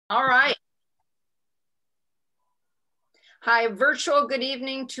All right. Hi, virtual good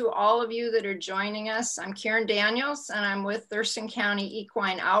evening to all of you that are joining us. I'm Karen Daniels and I'm with Thurston County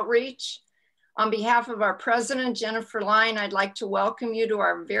Equine Outreach. On behalf of our president, Jennifer Line, I'd like to welcome you to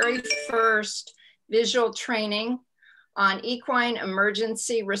our very first visual training on equine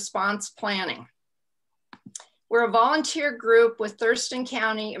emergency response planning. We're a volunteer group with Thurston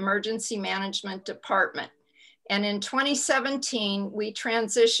County Emergency Management Department. And in 2017, we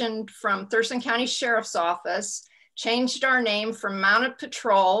transitioned from Thurston County Sheriff's Office, changed our name from Mounted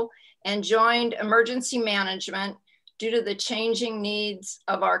Patrol, and joined Emergency Management due to the changing needs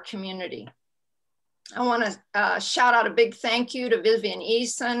of our community. I want to shout out a big thank you to Vivian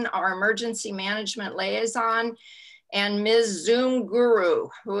Eason, our Emergency Management Liaison, and Ms. Zoom Guru,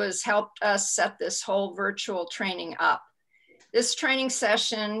 who has helped us set this whole virtual training up. This training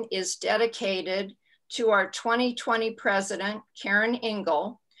session is dedicated to our 2020 president, Karen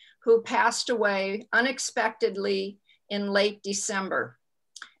Ingle, who passed away unexpectedly in late December.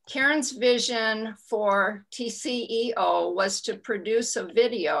 Karen's vision for TCEO was to produce a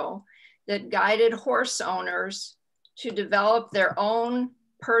video that guided horse owners to develop their own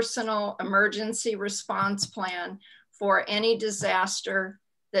personal emergency response plan for any disaster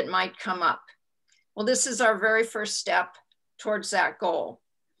that might come up. Well, this is our very first step towards that goal.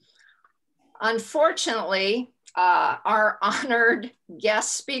 Unfortunately, our honored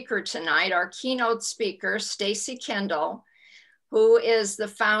guest speaker tonight, our keynote speaker, Stacy Kendall, who is the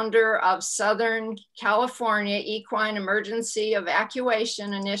founder of Southern California Equine Emergency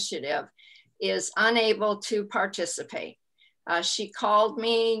Evacuation Initiative, is unable to participate. She called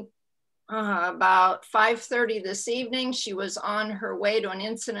me about 5:30 this evening. She was on her way to an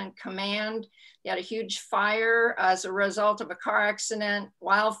incident command. They had a huge fire as a result of a car accident,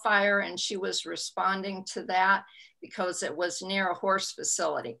 wildfire, and she was responding to that because it was near a horse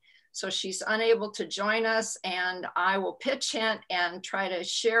facility. So she's unable to join us, and I will pitch in and try to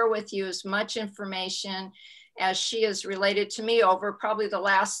share with you as much information as she is related to me over probably the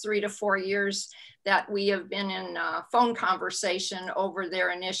last 3 to 4 years that we have been in phone conversation over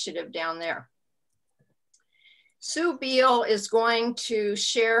their initiative down there. Sue Beal is going to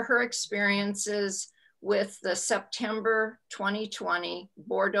share her experiences with the September 2020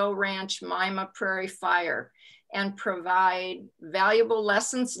 Bordeaux Ranch Mima Prairie Fire and provide valuable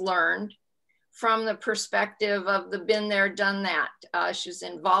lessons learned from the perspective of the been there, done that. She's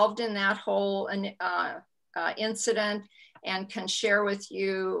involved in that whole incident and can share with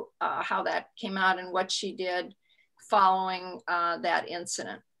you how that came out and what she did following that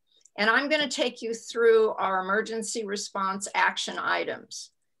incident. And I'm going to take you through our emergency response action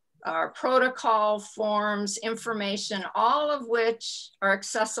items, our protocol forms, information, all of which are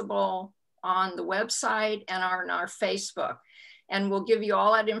accessible on the website and are on our Facebook. And we'll give you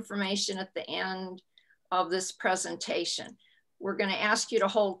all that information at the end of this presentation. We're going to ask you to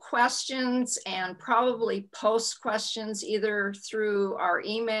hold questions and probably post questions either through our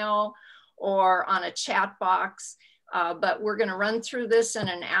email or on a chat box. But we're going to run through this in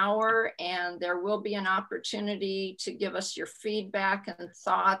an hour, and there will be an opportunity to give us your feedback and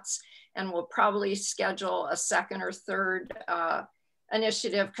thoughts. And we'll probably schedule a second or third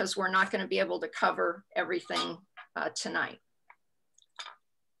initiative because we're not going to be able to cover everything tonight.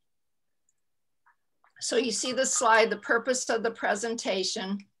 So you see the slide, the purpose of the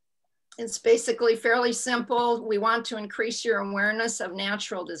presentation. It's basically fairly simple. We want to increase your awareness of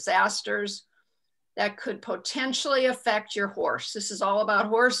natural disasters that could potentially affect your horse. This is all about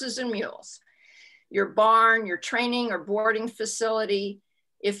horses and mules. Your barn, your training or boarding facility,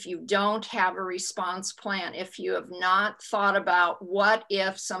 if you don't have a response plan, if you have not thought about what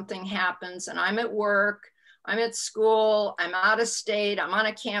if something happens and I'm at work, I'm at school, I'm out of state, I'm on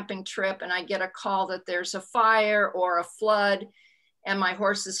a camping trip, and I get a call that there's a fire or a flood and my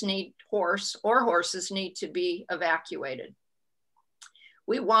horses need to be evacuated.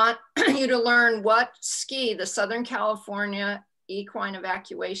 We want you to learn what SCE, the Southern California Equine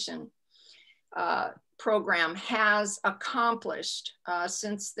Evacuation Program, has accomplished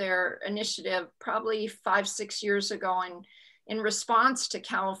since their initiative probably 5-6 years ago in response to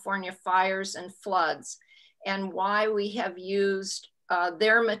California fires and floods, and why we have used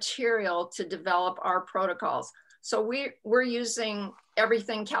their material to develop our protocols. So we're using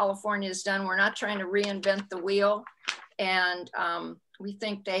everything California has done. We're not trying to reinvent the wheel. And we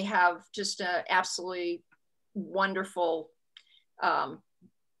think they have just an absolutely wonderful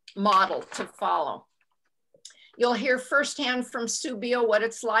model to follow. You'll hear firsthand from Sue Beal what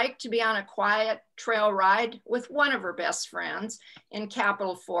it's like to be on a quiet trail ride with one of her best friends in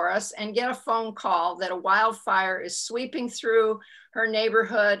Capitol Forest and get a phone call that a wildfire is sweeping through her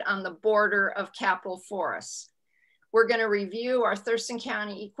neighborhood on the border of Capitol Forest. We're going to review our Thurston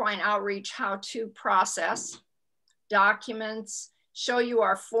County Equine Outreach how-to process, documents, show you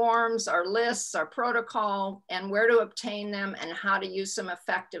our forms, our lists, our protocol, and where to obtain them and how to use them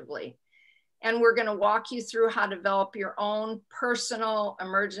effectively. And we're going to walk you through how to develop your own personal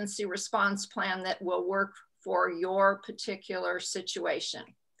emergency response plan that will work for your particular situation.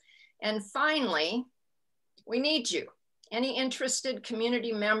 And finally, we need you. Any interested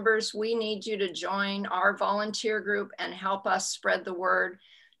community members, we need you to join our volunteer group and help us spread the word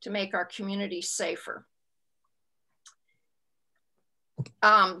to make our community safer.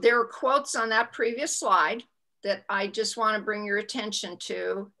 There are quotes on that previous slide that I just want to bring your attention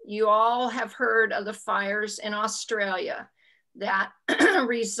to. You all have heard of the fires in Australia that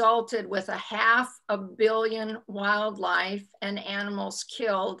resulted with 500 million wildlife and animals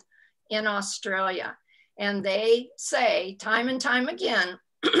killed in Australia. And they say time and time again,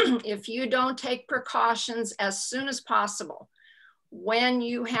 if you don't take precautions as soon as possible, when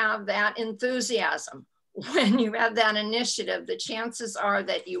you have that enthusiasm, when you have that initiative, the chances are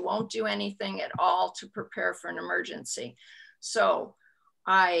that you won't do anything at all to prepare for an emergency. So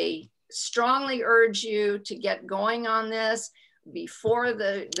I strongly urge you to get going on this before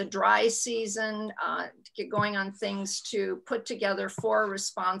the dry season, to get going on things to put together for a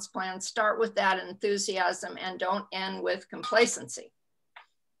response plan. Start with that enthusiasm and don't end with complacency.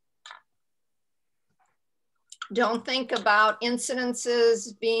 Don't think about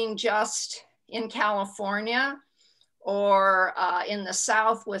incidences being just in California or in the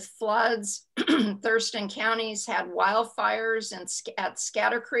South with floods. Thurston County's had wildfires at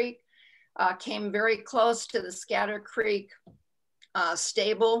Scatter Creek, came very close to the Scatter Creek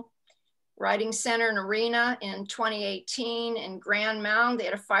stable riding center and arena in 2018. In Grand Mound, they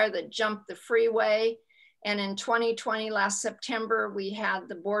had a fire that jumped the freeway. And in 2020, last September, we had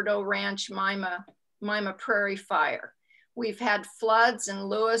the Bordeaux Ranch Mima Prairie fire. We've had floods in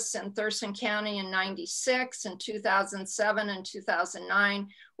Lewis and Thurston County in '96 and 2007 and 2009,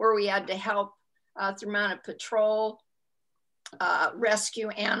 where we had to help through mounted patrol, rescue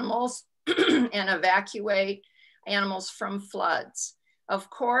animals and evacuate animals from floods. Of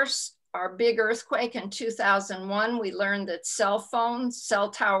course, our big earthquake in 2001, we learned that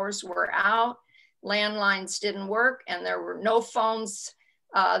cell towers were out, landlines didn't work, and there were no phones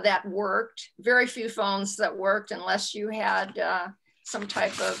that worked, very few phones that worked unless you had some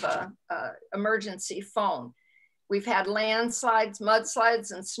type of emergency phone. We've had landslides,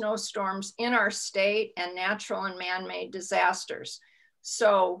 mudslides, and snowstorms in our state and natural and man-made disasters.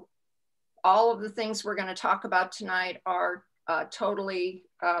 So all of the things we're going to talk about tonight are totally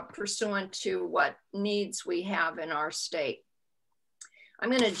pursuant to what needs we have in our state. I'm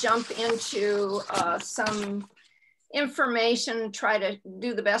going to jump into some information, try to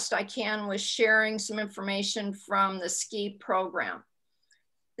do the best I can with sharing some information from the ski program.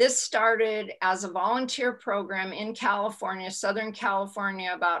 This started as a volunteer program in California, Southern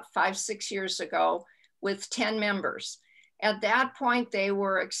California, about 5-6 years ago with 10 members. At that point, they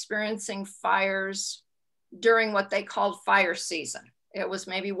were experiencing fires during what they called fire season. It was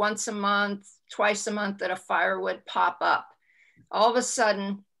maybe once a month, twice a month that a fire would pop up. All of a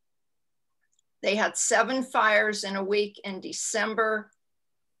sudden, they had 7 fires in a week in December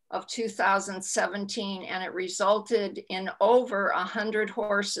of 2017, and it resulted in over 100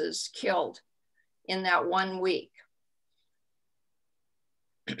 horses killed in that 1 week.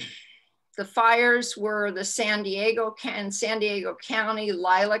 The fires were the San Diego County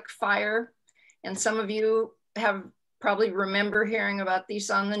Lilac Fire, and some of you have probably remember hearing about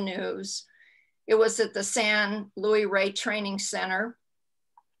these on the news. It was at the San Luis Rey Training Center,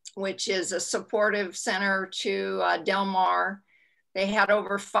 which is a supportive center to Del Mar. They had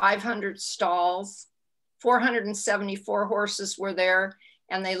over 500 stalls, 474 horses were there,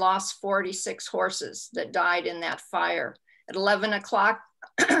 and they lost 46 horses that died in that fire. At 11 o'clock,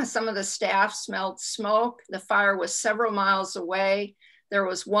 some of the staff smelled smoke. The fire was several miles away. There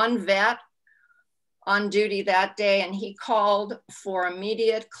was one vet on duty that day, and he called for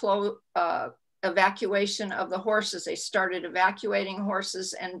immediate evacuation of the horses. They started evacuating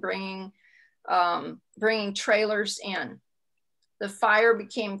horses and bringing trailers in. The fire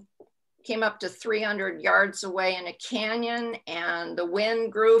came up to 300 yards away in a canyon, and the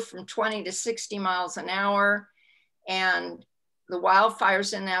wind grew from 20 to 60 miles an hour. And the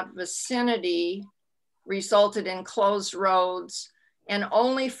wildfires in that vicinity resulted in closed roads and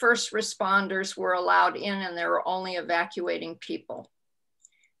only first responders were allowed in, and they were only evacuating people.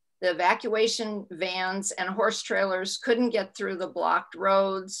 The evacuation vans and horse trailers couldn't get through the blocked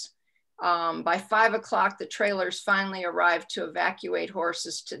roads. By 5 o'clock, the trailers finally arrived to evacuate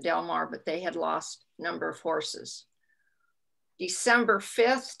horses to Del Mar, but they had lost a number of horses. December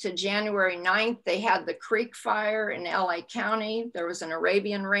 5th to January 9th, they had the Creek Fire in LA County. There was an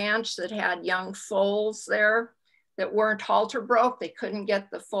Arabian ranch that had young foals there that weren't halter broke. They couldn't get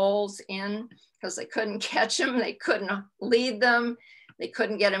the foals in because they couldn't catch them. They couldn't lead them. They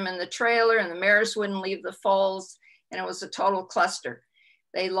couldn't get them in the trailer, and the mares wouldn't leave the foals, and it was a total cluster.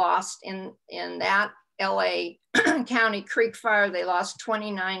 They lost in that LA County Creek Fire, they lost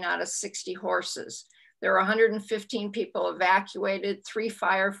 29 out of 60 horses. There were 115 people evacuated, 3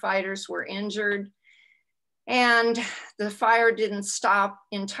 firefighters were injured, and the fire didn't stop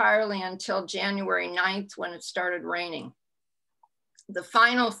entirely until January 9th when it started raining. The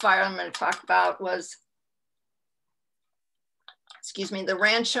final fire I'm going to talk about was, the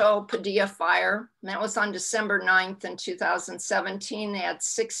Rancho Padilla fire. And that was on December 9th in 2017. They had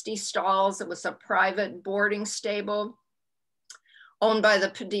 60 stalls. It was a private boarding stable owned by the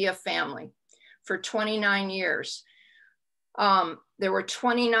Padilla family for 29 years. There were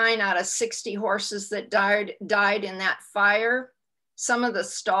 29 out of 60 horses that died in that fire. Some of the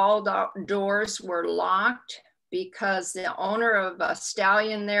stall doors were locked because the owner of a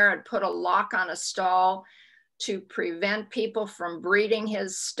stallion there had put a lock on a stall to prevent people from breeding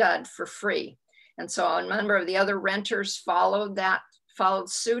his stud for free. And so a number of the other renters followed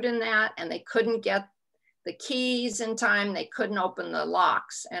suit in that, and they couldn't get the keys in time. They couldn't open the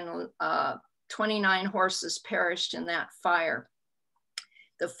locks, and 29 horses perished in that fire.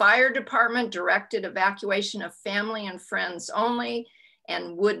 The fire department directed evacuation of family and friends only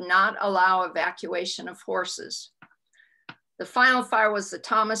and would not allow evacuation of horses. The final fire was the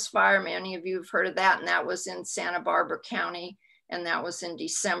Thomas Fire. Many of you have heard of that, and that was in Santa Barbara County, and that was in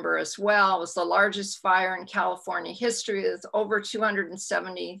December as well. It was the largest fire in California history with over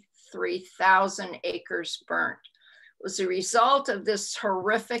 273,000 acres burnt. It was a result of this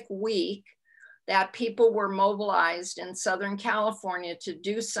horrific week that people were mobilized in Southern California to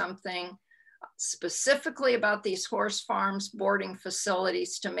do something specifically about these horse farms, boarding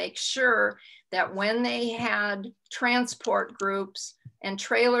facilities, to make sure that when they had transport groups and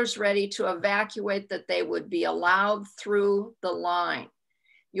trailers ready to evacuate, that they would be allowed through the line.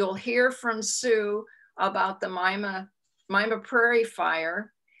 You'll hear from Sue about the Mima Prairie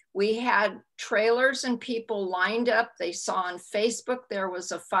Fire. We had trailers and people lined up. They saw on Facebook there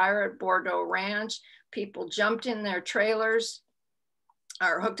was a fire at Bordeaux Ranch. People jumped in their trailers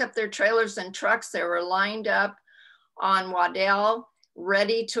or hooked up their trailers and trucks. They were lined up on Waddell,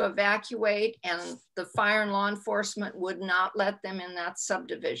 ready to evacuate, and the fire and law enforcement would not let them in that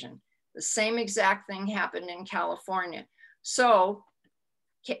subdivision. The same exact thing happened in California. So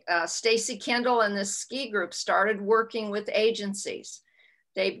Stacy Kendall and this ski group started working with agencies.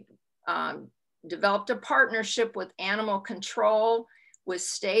 They developed a partnership with animal control, with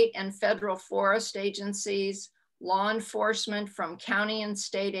state and federal forest agencies, law enforcement from county and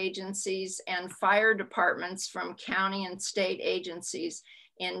state agencies, and fire departments from county and state agencies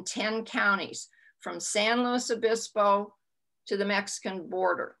in 10 counties, from San Luis Obispo to the Mexican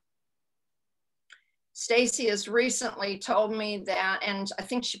border. Stacy has recently told me that, and I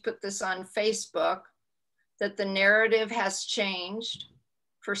think she put this on Facebook, that the narrative has changed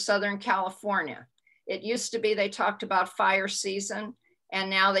for Southern California. It used to be they talked about fire season, and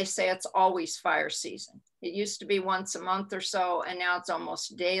now they say it's always fire season. It used to be once a month or so, and now it's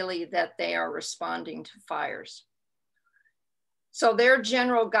almost daily that they are responding to fires. So their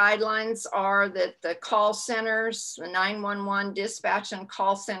general guidelines are that the call centers, the 911 dispatch and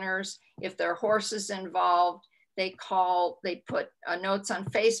call centers, if there are horses involved, they put notes on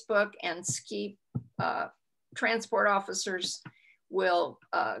Facebook, and ski transport officers will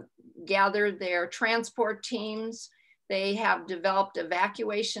gather their transport teams. They have developed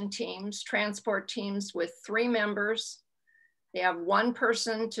evacuation teams, transport teams with 3 members. They have 1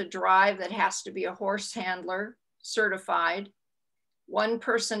 person to drive that has to be a horse handler, certified. 1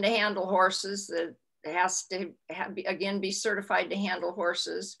 person to handle horses that has to again be certified to handle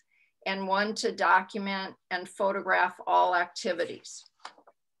horses, and 1 to document and photograph all activities.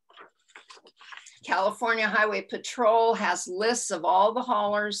 California Highway Patrol has lists of all the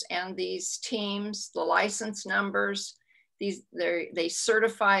haulers and these teams, the license numbers. They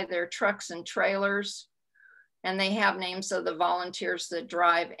certify their trucks and trailers, and they have names of the volunteers that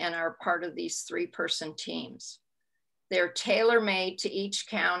drive and are part of these 3-person teams. They're tailor-made to each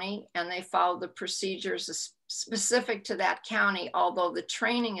county, and they follow the procedures specific to that county, although the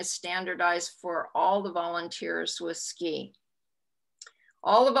training is standardized for all the volunteers with ski.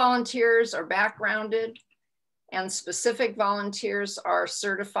 All the volunteers are backgrounded, and specific volunteers are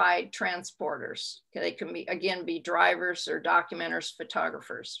certified transporters. They can be, again, be drivers or documenters,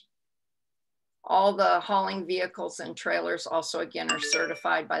 photographers. All the hauling vehicles and trailers also, again, are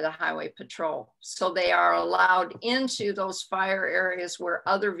certified by the Highway Patrol. So they are allowed into those fire areas where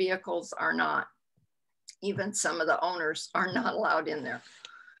other vehicles are not. Even some of the owners are not allowed in there,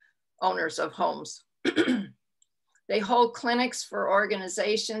 owners of homes. They hold clinics for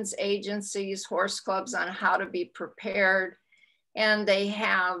organizations, agencies, horse clubs on how to be prepared. And they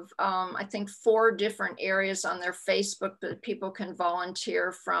have, I think, 4 different areas on their Facebook that people can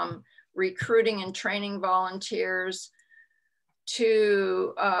volunteer, from recruiting and training volunteers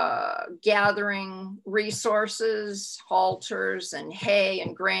to gathering resources, halters and hay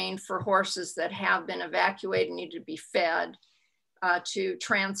and grain for horses that have been evacuated, need to be fed, to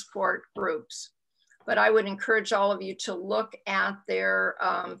transport groups. But I would encourage all of you to look at their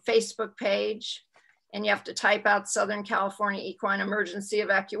Facebook page, and you have to type out Southern California Equine Emergency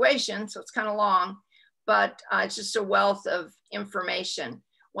Evacuation, so it's kind of long, but it's just a wealth of information.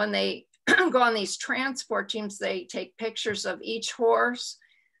 When they go on these transport teams, they take pictures of each horse,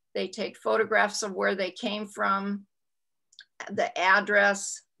 they take photographs of where they came from, the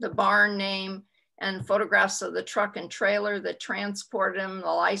address, the barn name, and photographs of the truck and trailer that transport them, the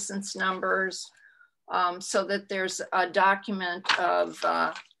license numbers, so that there's a document of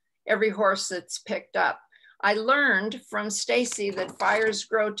every horse that's picked up. I learned from Stacy that fires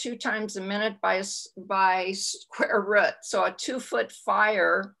grow 2 times a minute by square root. So a 2-foot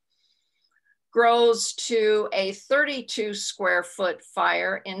fire grows to a 32 square foot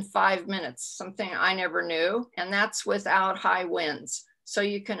fire in 5 minutes, something I never knew, and that's without high winds. So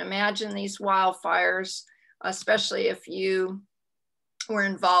you can imagine these wildfires, especially if you were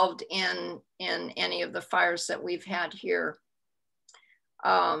involved in any of the fires that we've had here.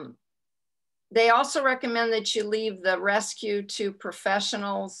 They also recommend that you leave the rescue to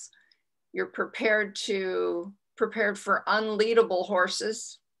professionals. You're prepared for unleadable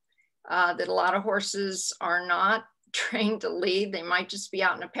horses, that a lot of horses are not trained to lead. They might just be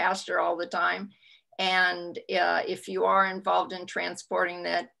out in a pasture all the time. And if you are involved in transporting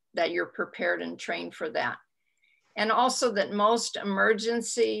that you're prepared and trained for that. And also that most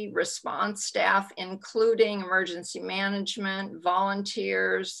emergency response staff, including emergency management,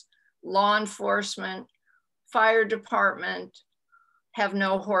 volunteers, law enforcement, fire department, have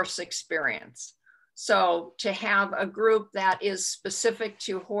no horse experience. So to have a group that is specific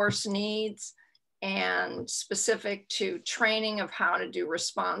to horse needs and specific to training of how to do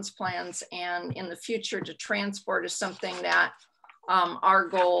response plans and in the future to transport is something that our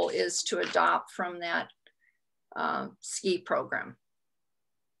goal is to adopt from that ski program.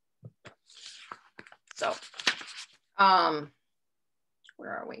 So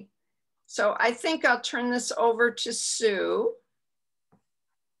where are we? So I think I'll turn this over to Sue,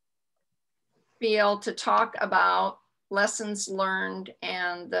 be able to talk about lessons learned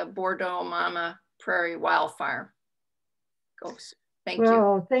and the Bordeaux Mama Prairie wildfire. Go, Sue. Thank you.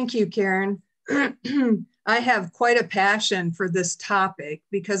 Well, thank you, Karen. I have quite a passion for this topic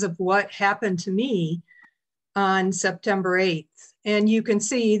because of what happened to me on September 8th. And you can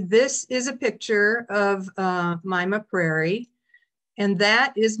see this is a picture of Mima Prairie. And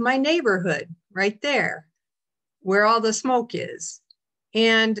that is my neighborhood right there where all the smoke is.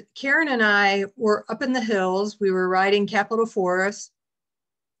 And Karen and I were up in the hills. We were riding Capitol Forest.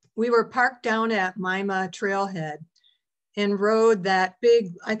 We were parked down at Mima Trailhead and rode that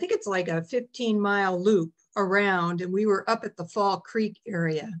big, I think it's like a 15-mile loop around. And we were up at the Fall Creek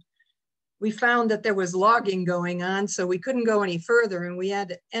area. We found that there was logging going on, so we couldn't go any further, and we had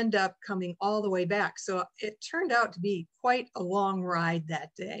to end up coming all the way back. So it turned out to be quite a long ride that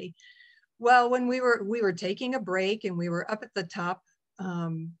day. Well, when we were taking a break and we were up at the top,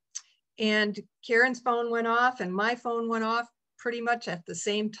 and Karen's phone went off and my phone went off pretty much at the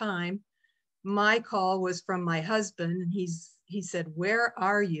same time. My call was from my husband, and he said, "Where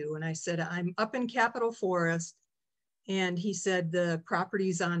are you?" And I said, "I'm up in Capitol Forest." And he said, "The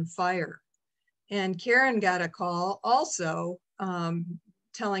property's on fire." And Karen got a call also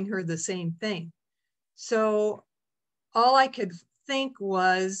telling her the same thing. So all I could think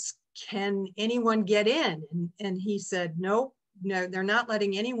was, can anyone get in? And he said, nope, no, they're not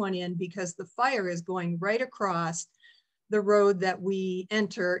letting anyone in because the fire is going right across the road that we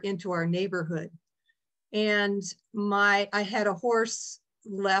enter into our neighborhood. And I had a horse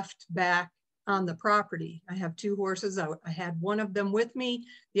left back on the property. I have 2 horses. I had one of them with me.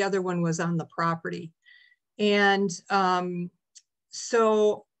 The other one was on the property. And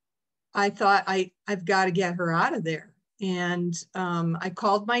so I thought I've got to get her out of there. And I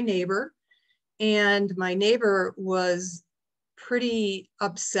called my neighbor, and my neighbor was pretty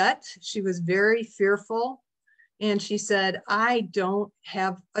upset. She was very fearful. And she said, I don't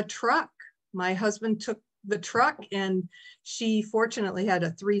have a truck. My husband took the truck, and she fortunately had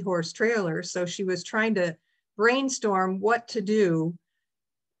a 3-horse trailer. So she was trying to brainstorm what to do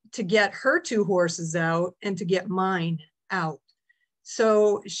to get her 2 horses out and to get mine out.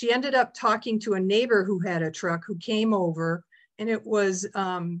 So she ended up talking to a neighbor who had a truck, who came over, and it was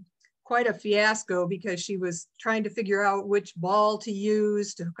quite a fiasco because she was trying to figure out which ball to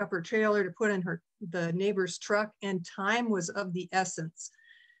use to hook up her trailer to put in the neighbor's truck, and time was of the essence.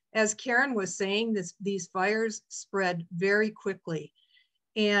 As Karen was saying, these fires spread very quickly,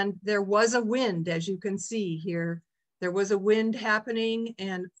 and there was a wind, as you can see here. There was a wind happening,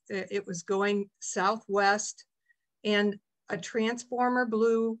 and it was going southwest, and a transformer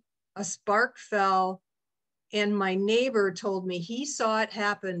blew, a spark fell, and my neighbor told me he saw it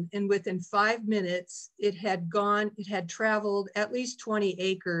happen, and within 5 minutes, it had traveled at least 20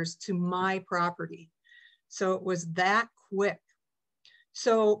 acres to my property. So it was that quick.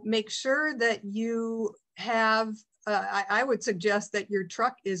 So make sure that you have, I would suggest that your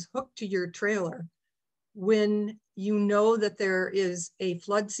truck is hooked to your trailer when you know that there is a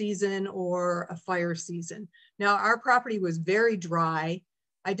flood season or a fire season. Now, our property was very dry.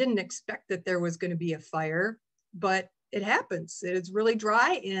 I didn't expect that there was going to be a fire, but it happens. It is really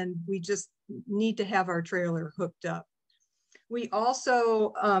dry, and we just need to have our trailer hooked up. We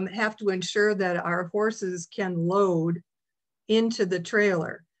also have to ensure that our horses can load into the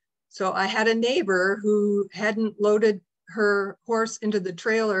trailer. So I had a neighbor who hadn't loaded her horse into the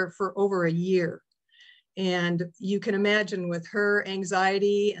trailer for over a year. And you can imagine, with her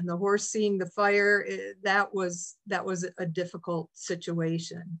anxiety and the horse seeing the fire, that was a difficult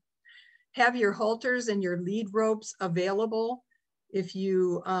situation. Have your halters and your lead ropes available. If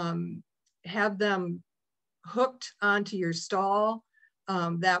you have them hooked onto your stall,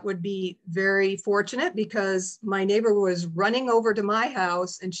 that would be very fortunate, because my neighbor was running over to my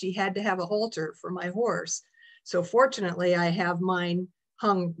house and she had to have a halter for my horse. So fortunately, I have mine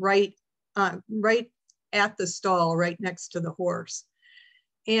hung right at the stall, right next to the horse.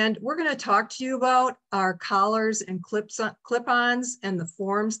 And we're going to talk to you about our collars and clip-ons and the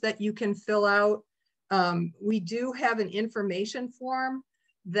forms that you can fill out. We do have an information form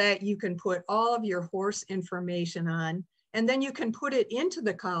that you can put all of your horse information on, and then you can put it into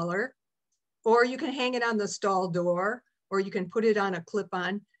the collar, or you can hang it on the stall door, or you can put it on a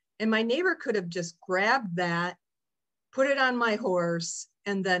clip-on. And my neighbor could have just grabbed that, put it on my horse,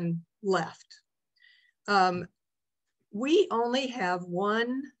 and then left. We only have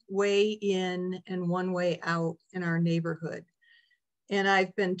one way in and one way out in our neighborhood. And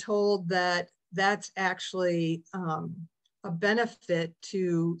I've been told that that's actually a benefit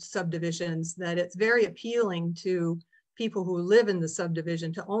to subdivisions, that it's very appealing to people who live in the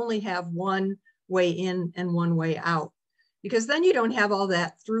subdivision to only have one way in and one way out, because then you don't have all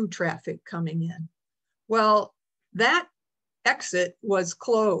that through traffic coming in. Well, that exit was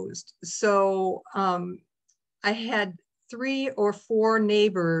closed. So I had 3 or 4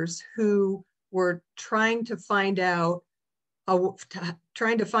 neighbors who were trying to find a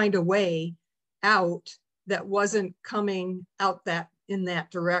way out that wasn't coming out in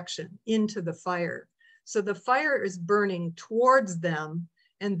that direction into the fire. So the fire is burning towards them,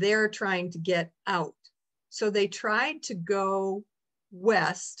 and they're trying to get out. So they tried to go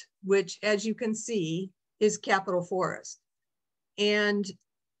west, which, as you can see, is Capitol Forest. And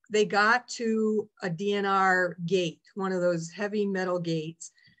they got to a DNR gate, one of those heavy metal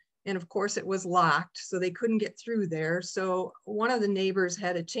gates. And of course it was locked, so they couldn't get through there. So one of the neighbors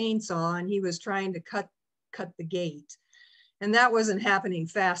had a chainsaw, and he was trying to cut the gate. And that wasn't happening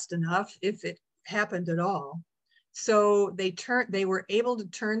fast enough, if it happened at all. So they were able to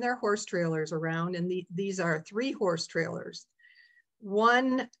turn their horse trailers around, and these are 3-horse trailers.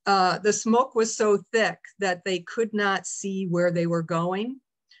 One, the smoke was so thick that they could not see where they were going.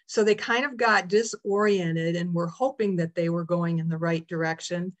 So they kind of got disoriented and were hoping that they were going in the right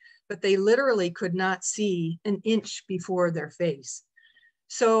direction, but they literally could not see an inch before their face.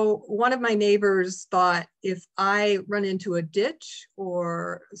 So one of my neighbors thought, if I run into a ditch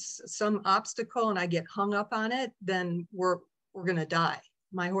or some obstacle and I get hung up on it, then we're going to die.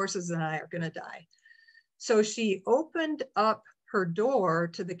 My horses and I are going to die. So she opened up her door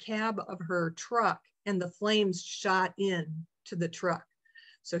to the cab of her truck, and the flames shot in to the truck.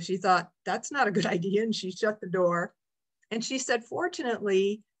 So she thought, that's not a good idea, and she shut the door. And she said,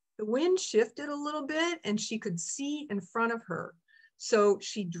 fortunately, the wind shifted a little bit and she could see in front of her. So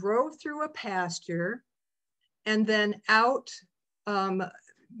she drove through a pasture and then out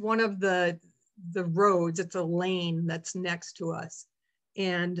one of the roads. It's a lane that's next to us.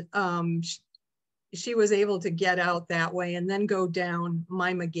 And she was able to get out that way and then go down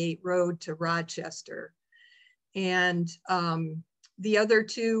Mima Gate Road to Rochester. And the other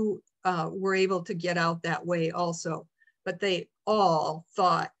two were able to get out that way also, but they all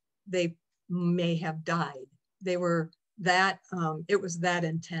thought they may have died. They were that, it was that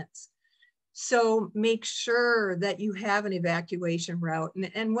intense. So make sure that you have an evacuation route.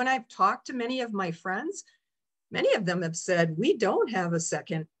 And when I've talked to many of my friends, many of them have said, we don't have a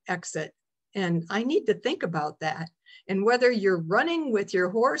second exit. And I need to think about that. And whether you're running with your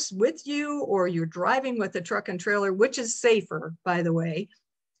horse with you or you're driving with a truck and trailer, which is safer, by the way,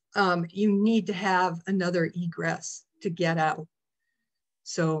 you need to have another egress to get out.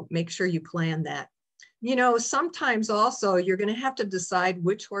 So make sure you plan that. You know, sometimes also you're going to have to decide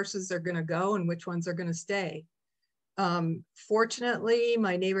which horses are going to go and which ones are going to stay. Fortunately,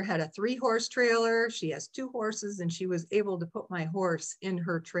 my neighbor had a 3-horse trailer. She has 2 horses and she was able to put my horse in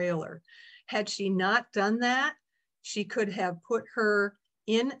her trailer. Had she not done that, she could have put her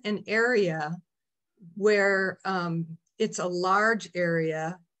in an area where it's a large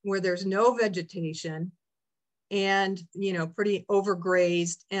area where there's no vegetation and, you know, pretty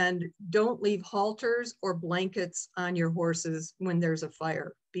overgrazed, and don't leave halters or blankets on your horses when there's a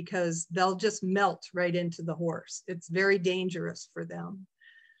fire because they'll just melt right into the horse. It's very dangerous for them.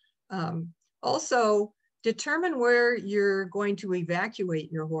 Also, determine where you're going to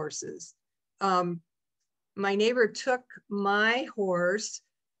evacuate your horses. My neighbor took my horse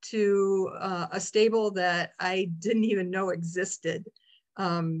to a stable that I didn't even know existed.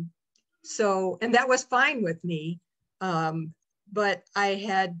 And that was fine with me, but I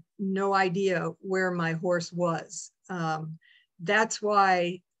had no idea where my horse was. That's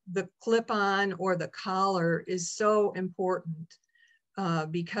why the clip-on or the collar is so important,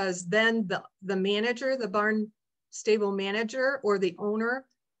 because then the manager, the barn stable manager or the owner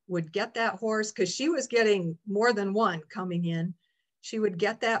would get that horse, because she was getting more than one coming in. She would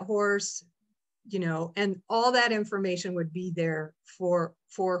get that horse, you know, and all that information would be there for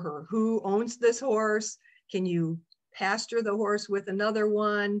her. Who owns this horse? Can you pasture the horse with another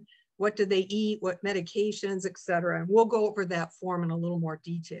one? What do they eat? What medications, etc. And we'll go over that form in a little more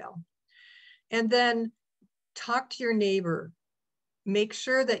detail. And then talk to your neighbor. Make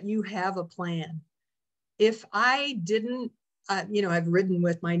sure that you have a plan. If I didn't, you know, I've ridden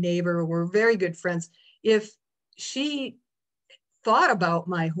with my neighbor, we're very good friends. If she thought about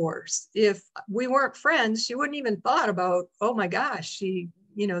my horse, if we weren't friends, she wouldn't even thought about, oh my gosh, she,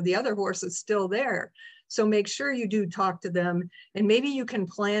 you know, the other horse is still there. So make sure you do talk to them, and maybe you can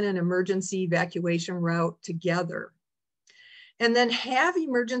plan an emergency evacuation route together. And then have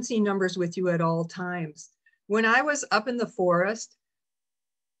emergency numbers with you at all times. When I was up in the forest,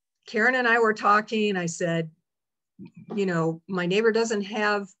 Karen and I were talking, I said, you know, my neighbor doesn't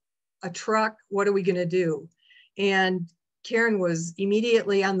have a truck. What are we going to do? And Karen was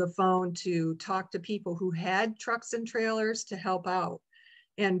immediately on the phone to talk to people who had trucks and trailers to help out.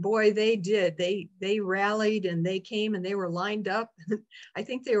 And boy, they did. They rallied and they came and they were lined up. I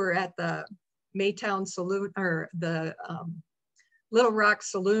think they were at the Maytown Saloon or the Little Rock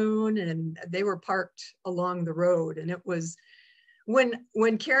Saloon, and they were parked along the road. And it was,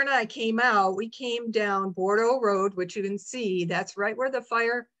 when Karen and I came out, we came down Bordeaux Road, which you can see, that's right where the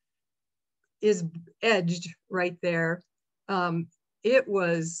fire is edged right there. It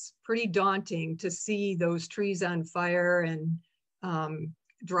was pretty daunting to see those trees on fire and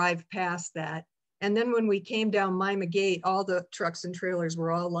drive past that. And then when we came down Mima Gate, all the trucks and trailers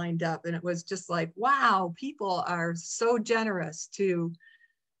were all lined up. And it was just like, wow, people are so generous to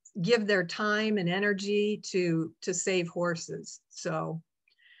give their time and energy to save horses. So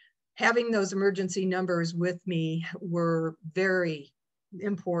having those emergency numbers with me were very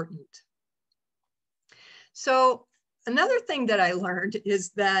important. So another thing that I learned is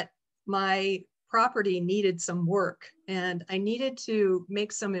that my property needed some work, and I needed to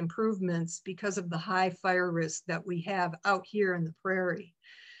make some improvements because of the high fire risk that we have out here in the prairie.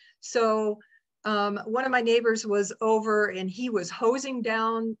 So one of my neighbors was over and he was hosing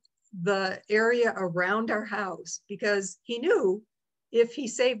down the area around our house because he knew if he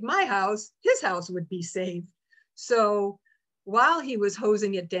saved my house, his house would be saved. So while he was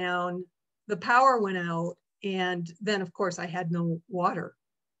hosing it down, the power went out, and then of course I had no water.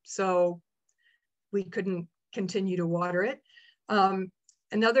 So we couldn't continue to water it.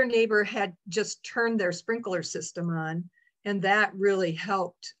 Another neighbor had just turned their sprinkler system on, And that really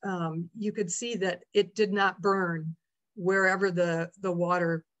helped. You could see that it did not burn wherever the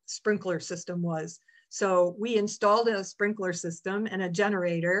water sprinkler system was. So we installed a sprinkler system and a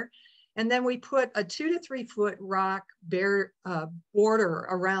generator, and then we put a 2 to 3 foot rock border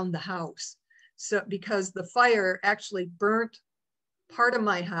around the house. So because the fire actually burnt part of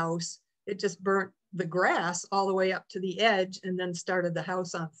my house, it just burnt the grass all the way up to the edge and then started the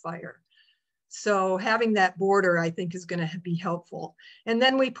house on fire. So having that border, I think, is going to be helpful. And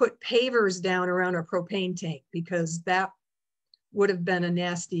then we put pavers down around our propane tank, because that would have been a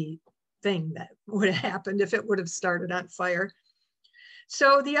nasty thing that would have happened if it would have started on fire.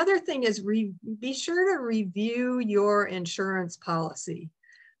 So the other thing is be sure to review your insurance policy.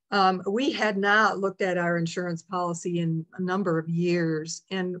 We had not looked at our insurance policy in a number of years.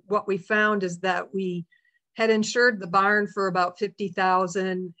 And what we found is that we had insured the barn for about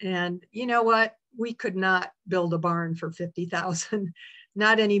 $50,000. And you know what? We could not build a barn for $50,000,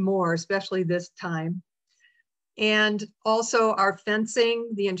 not anymore, especially this time. And also our fencing,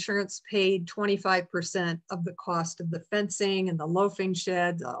 the insurance paid 25% of the cost of the fencing and the loafing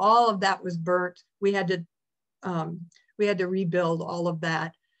sheds. All of that was burnt. We had to rebuild all of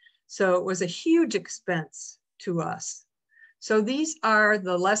that. So it was a huge expense to us. So these are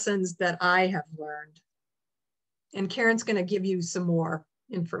the lessons that I have learned. And Karen's going to give you some more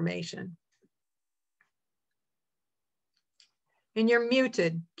information. And you're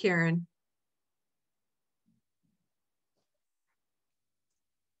muted, Karen.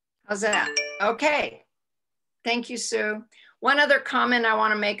 How's that? Okay. Thank you, Sue. One other comment I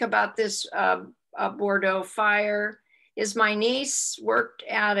want to make about this Bordeaux fire is my niece worked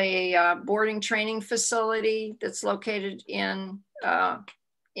at a boarding training facility that's located in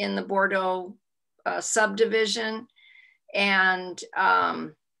the Bordeaux subdivision, and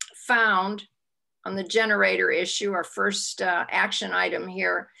found on the generator issue, our first action item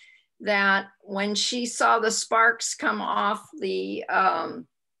here, that when she saw the sparks come off the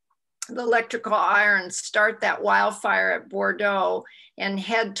electrical iron start that wildfire at Bordeaux and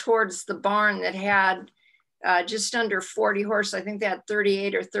head towards the barn that had just under 40 horses, I think they had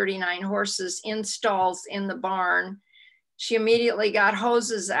 38 or 39 horses in stalls in the barn. She immediately got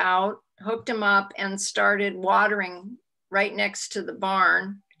hoses out, hooked them up, and started watering right next to the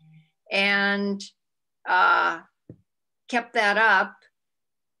barn, and kept that up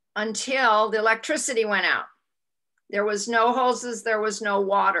until the electricity went out. There was no hoses, there was no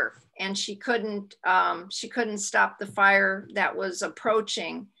water, and she couldn't stop the fire that was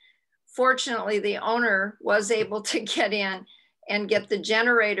approaching. Fortunately, the owner was able to get in and get the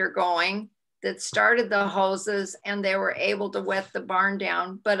generator going that started the hoses, and they were able to wet the barn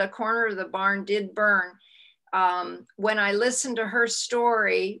down, but a corner of the barn did burn. When I listened to her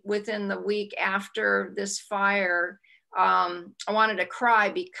story within the week after this fire, I wanted to cry,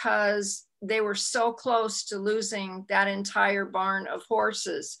 because they were so close to losing that entire barn of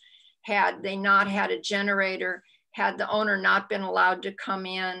horses had they not had a generator, had the owner not been allowed to come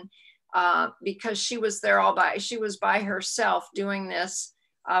in, because she was there she was by herself doing this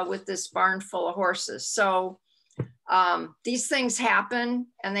with this barn full of horses. So these things happen,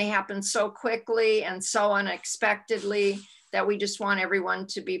 and they happen so quickly and so unexpectedly that we just want everyone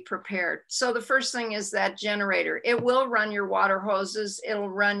to be prepared. So the first thing is that generator. It will run your water hoses. It'll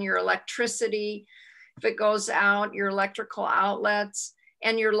run your electricity if it goes out, your electrical outlets,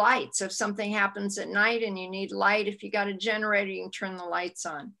 and your lights. If something happens at night and you need light, if you got a generator, you can turn the lights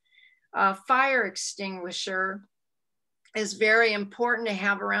on. Fire extinguisher is very important to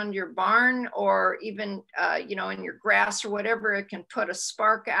have around your barn, or even in your grass or whatever. It can put a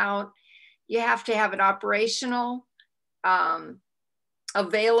spark out. You have to have it operational,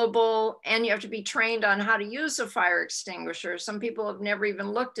 available, and you have to be trained on how to use a fire extinguisher. Some people have never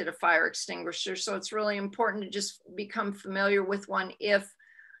even looked at a fire extinguisher, so it's really important to just become familiar with one if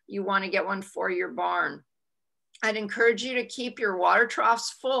you want to get one for your barn. I'd encourage you to keep your water troughs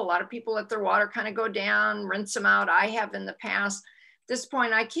full. A lot of people let their water kind of go down, rinse them out. I have in the past. At this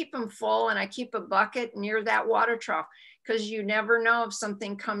point, I keep them full, and I keep a bucket near that water trough, because you never know if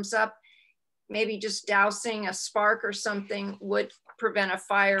something comes up. Maybe just dousing a spark or something would prevent a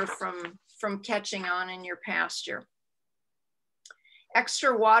fire from catching on in your pasture.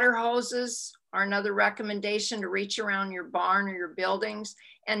 Extra water hoses are another recommendation to reach around your barn or your buildings,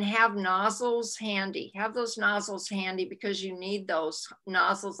 and have nozzles handy. Have those nozzles handy, because you need those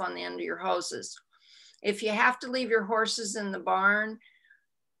nozzles on the end of your hoses. If you have to leave your horses in the barn,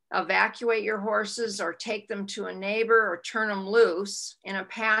 evacuate your horses or take them to a neighbor or turn them loose in a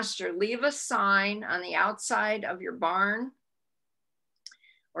pasture, leave a sign on the outside of your barn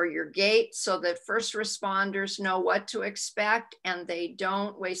or your gate so that first responders know what to expect and they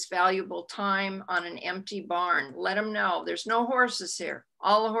don't waste valuable time on an empty barn. Let them know there's no horses here.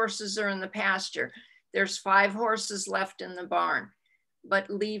 All the horses are in the pasture. There's 5 horses left in the barn, but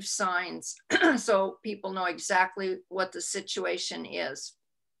leave signs so people know exactly what the situation is.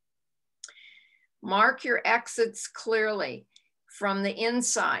 Mark your exits clearly from the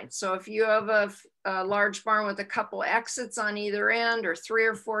inside. So if you have a large barn with a couple exits on either end or 3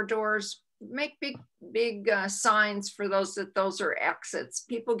 or 4 doors, make big signs for those are exits.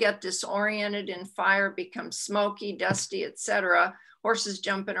 People get disoriented in fire, become smoky, dusty, etc. Horses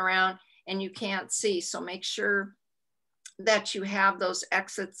jumping around and you can't see. So make sure that you have those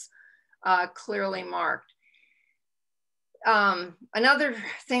exits clearly marked. Another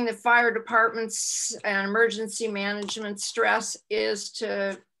thing that fire departments and emergency management stress is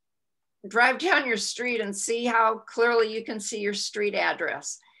to drive down your street and see how clearly you can see your street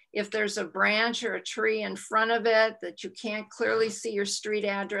address. If there's a branch or a tree in front of it that you can't clearly see your street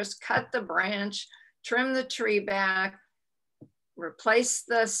address, cut the branch, trim the tree back, replace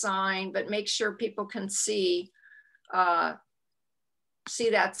the sign, but make sure people can see that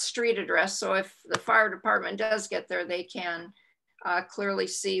street address. So if the fire department does get there, they can clearly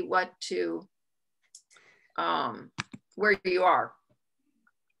see what to, where you are.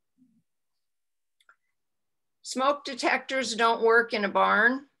 Smoke detectors don't work in a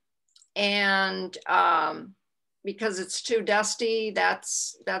barn, and because it's too dusty,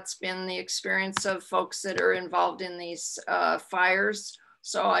 that's been the experience of folks that are involved in these fires.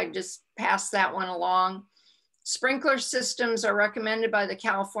 So I just pass that one along. Sprinkler systems are recommended by the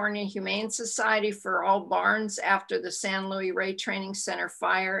California Humane Society for all barns after the San Luis Rey Training Center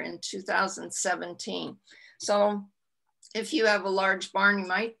fire in 2017. So if you have a large barn, you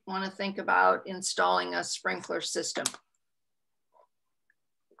might want to think about installing a sprinkler system.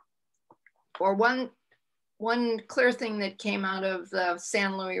 Or one clear thing that came out of the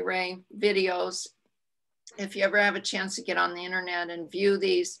San Luis Rey videos, if you ever have a chance to get on the internet and view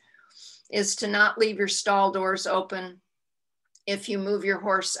these, is to not leave your stall doors open if you move your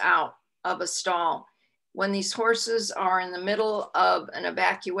horse out of a stall. When these horses are in the middle of an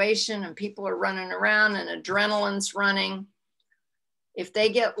evacuation and people are running around and adrenaline's running, if they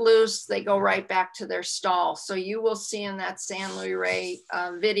get loose, they go right back to their stall. So you will see in that San Luis Rey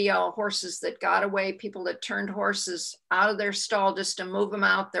video, horses that got away, people that turned horses out of their stall just to move them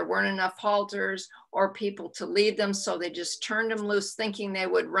out. There weren't enough halters or people to lead them, so they just turned them loose thinking they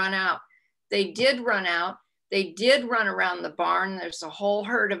would run out. They did run out. They did run around the barn. There's a whole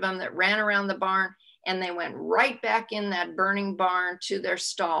herd of them that ran around the barn, and they went right back in that burning barn to their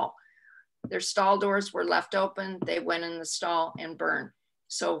stall. Their stall doors were left open. They went in the stall and burned.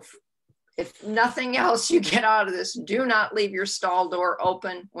 So if nothing else you get out of this, do not leave your stall door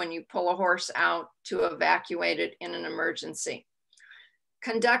open when you pull a horse out to evacuate it in an emergency.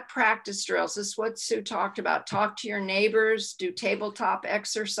 Conduct practice drills. This is what Sue talked about. Talk to your neighbors, do tabletop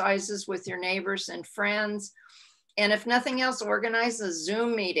exercises with your neighbors and friends. And if nothing else, organize a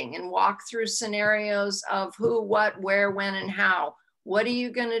Zoom meeting and walk through scenarios of who, what, where, when, and how. What are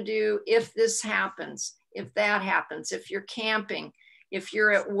you going to do if this happens, if that happens, if you're camping, if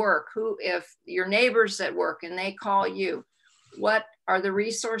you're at work, if your neighbor's at work and they call you, what are the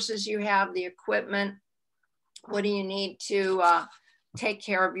resources you have, the equipment? What do you need to take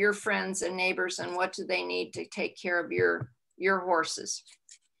care of your friends and neighbors, and what do they need to take care of your horses?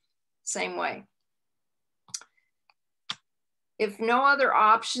 Same way. If no other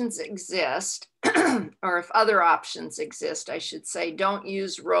options exist, or if other options exist, I should say, don't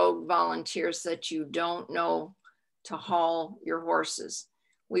use rogue volunteers that you don't know to haul your horses.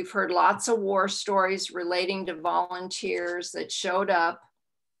 We've heard lots of war stories relating to volunteers that showed up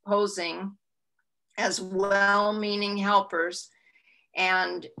posing as well-meaning helpers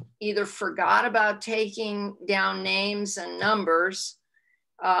and either forgot about taking down names and numbers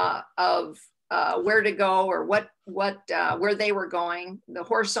of where to go or where they were going. The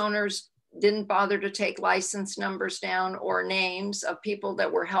horse owners didn't bother to take license numbers down or names of people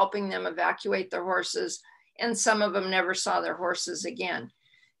that were helping them evacuate their horses, and some of them never saw their horses again.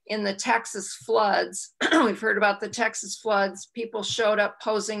 In the Texas floods, we've heard about the Texas floods, people showed up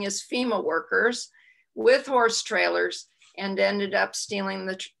posing as FEMA workers with horse trailers and ended up stealing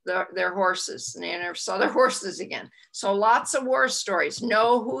their horses, and they never saw their horses again. So lots of war stories.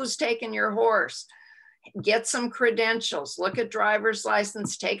 Know who's taking your horse. Get some credentials. Look at driver's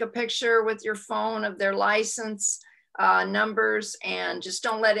license. Take a picture with your phone of their license numbers, and just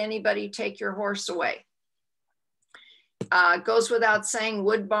don't let anybody take your horse away. Goes without saying,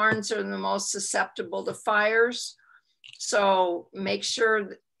 wood barns are the most susceptible to fires. So make sure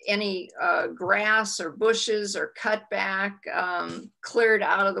that any grass or bushes or cut back, cleared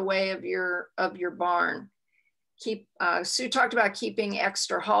out of the way of your barn. Sue talked about keeping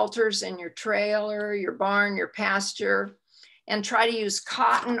extra halters in your trailer, your barn, your pasture, and try to use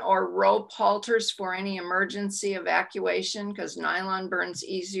cotton or rope halters for any emergency evacuation because nylon burns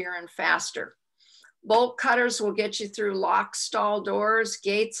easier and faster. Bolt cutters will get you through lock stall doors,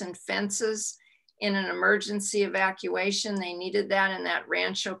 gates, and fences in an emergency evacuation. They needed that in that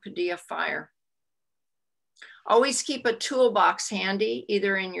Rancho Padilla fire. Always keep a toolbox handy,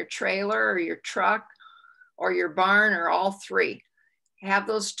 either in your trailer or your truck or your barn or all three. Have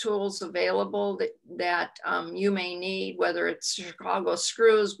those tools available that you may need, whether it's Chicago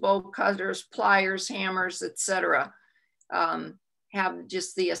screws, bolt cutters, pliers, hammers, etc. Have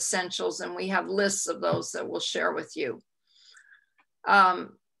just the essentials, and we have lists of those that we'll share with you.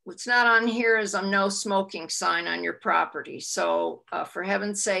 What's not on here is a no smoking sign on your property. So for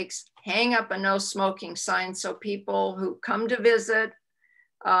heaven's sakes, hang up a no smoking sign so people who come to visit,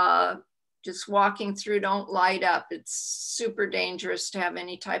 just walking through, don't light up. It's super dangerous to have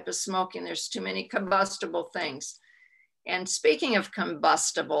any type of smoking. There's too many combustible things. And speaking of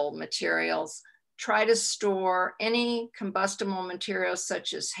combustible materials, try to store any combustible materials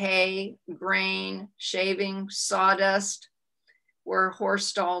such as hay, grain, shaving, sawdust, where horse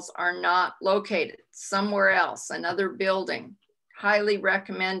stalls are not located, somewhere else, another building. Highly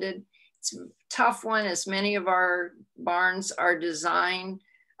recommended. It's a tough one, as many of our barns are designed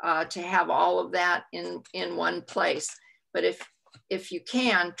to have all of that in one place. But if you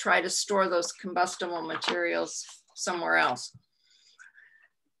can, try to store those combustible materials somewhere else.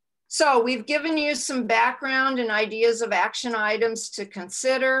 So we've given you some background and ideas of action items to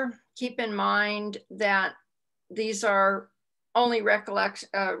consider. Keep in mind that these are only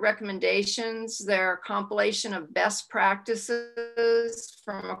recommendations. They're a compilation of best practices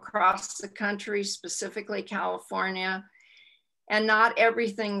from across the country, specifically California. And not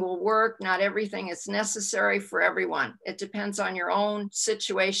everything will work. Not everything is necessary for everyone. It depends on your own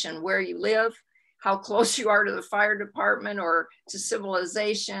situation, where you live, how close you are to the fire department or to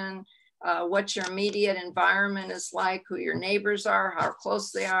civilization, what your immediate environment is like, who your neighbors are, how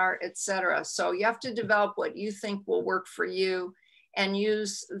close they are, etc. So you have to develop what you think will work for you and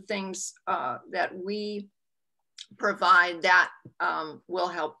use things that we provide that will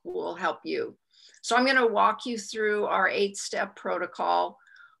help you. So I'm going to walk you through our 8-step protocol.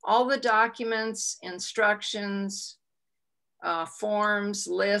 All the documents, instructions, forms,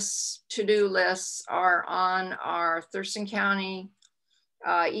 lists, to-do lists are on our Thurston County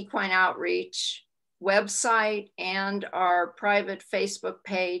Equine Outreach website and our private Facebook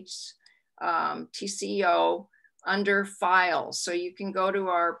page, TCEO, under files. So you can go to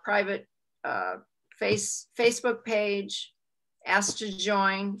our private Facebook page, ask to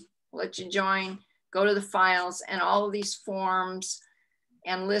join, let you join, go to the files, and all of these forms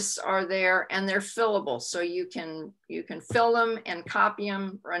and lists are there, and they're fillable. So you can fill them and copy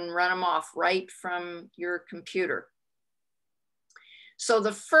them and run them off right from your computer. So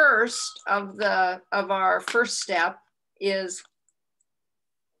the first of our first step is,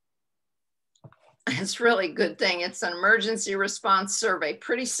 it's really a good thing. It's an emergency response survey.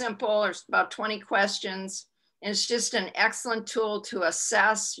 Pretty simple. There's about 20 questions. And it's just an excellent tool to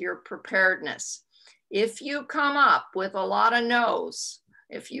assess your preparedness. If you come up with a lot of no's,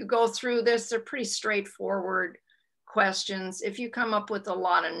 if you go through this, they're pretty straightforward questions. If you come up with a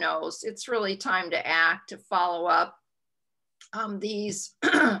lot of no's, it's really time to act, to follow up. These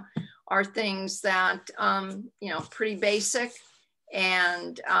are things that, pretty basic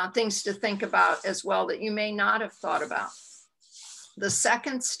and things to think about as well that you may not have thought about. The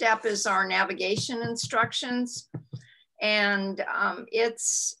second step is our navigation instructions. And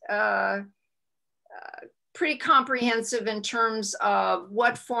it's pretty comprehensive in terms of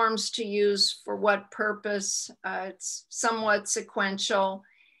what forms to use for what purpose. It's somewhat sequential,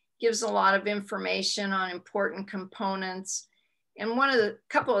 gives a lot of information on important components. And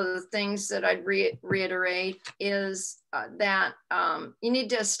couple of the things that I'd reiterate is that you need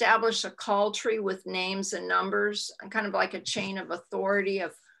to establish a call tree with names and numbers, kind of like a chain of authority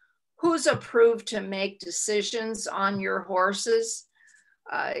of who's approved to make decisions on your horses.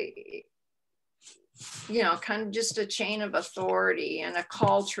 Kind of just a chain of authority and a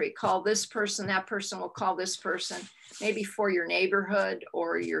call tree. Call this person, that person will call this person, maybe for your neighborhood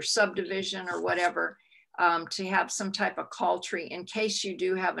or your subdivision or whatever. To have some type of call tree in case you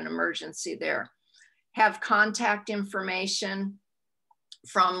do have an emergency there. Have contact information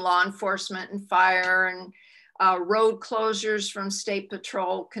from law enforcement and fire, and road closures from state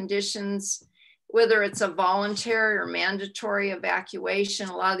patrol, conditions whether it's a voluntary or mandatory evacuation.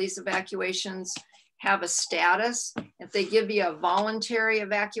 A lot of these evacuations have a status. If they give you a voluntary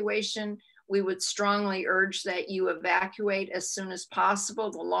evacuation, we would strongly urge that you evacuate as soon as possible.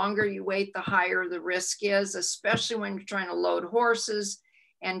 The longer you wait, the higher the risk is, especially when you're trying to load horses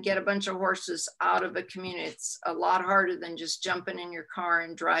and get a bunch of horses out of a community. It's a lot harder than just jumping in your car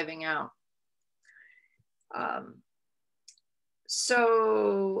and driving out.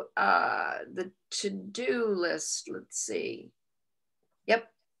 The to-do list, let's see. Yep,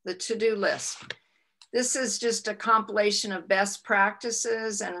 the to-do list. This is just a compilation of best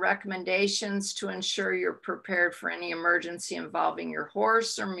practices and recommendations to ensure you're prepared for any emergency involving your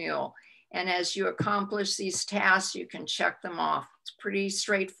horse or mule. And as you accomplish these tasks, you can check them off. It's pretty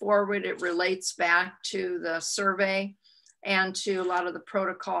straightforward. It relates back to the survey and to a lot of the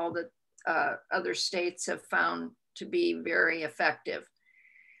protocol that other states have found to be very effective.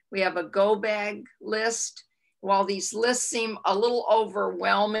 We have a go bag list. While these lists seem a little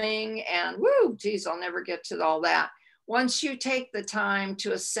overwhelming and woo, geez, I'll never get to all that. Once you take the time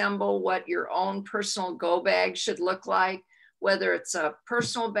to assemble what your own personal go bag should look like, whether it's a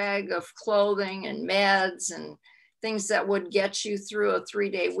personal bag of clothing and meds and things that would get you through a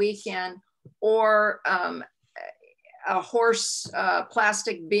 3-day weekend, or a horse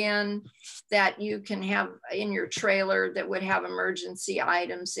plastic bin that you can have in your trailer that would have emergency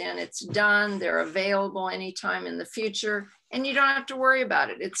items in. It's done, they're available anytime in the future, and you don't have to worry about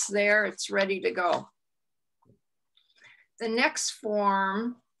it. It's there, it's ready to go. The next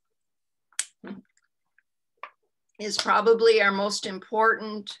form is probably our most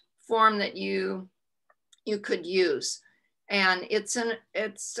important form that you could use. And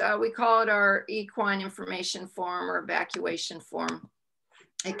we call it our equine information form or evacuation form.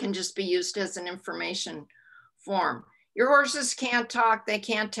 It can just be used as an information form. Your horses can't talk. They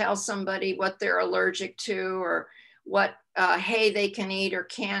can't tell somebody what they're allergic to or what hay they can eat or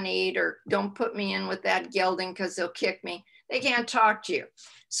can't eat, or don't put me in with that gelding because they'll kick me. They can't talk to you.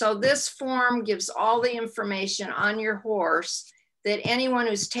 So this form gives all the information on your horse that anyone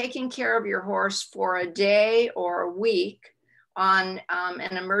who's taking care of your horse for a day or a week on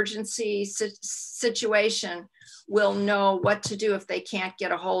an emergency situation will know what to do if they can't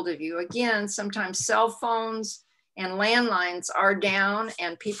get a hold of you. Again, sometimes cell phones and landlines are down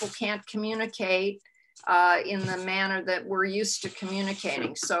and people can't communicate in the manner that we're used to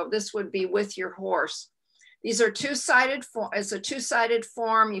communicating. So this would be with your horse. These are two-sided it's a two-sided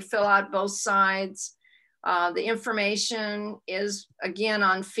form. You fill out both sides. The information is, again,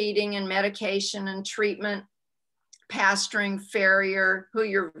 on feeding and medication and treatment, pasturing, farrier, who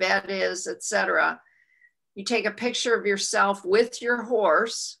your vet is, etc. You take a picture of yourself with your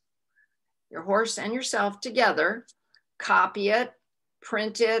horse and yourself together, copy it,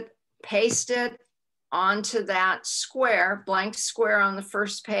 print it, paste it onto that square, blank square on the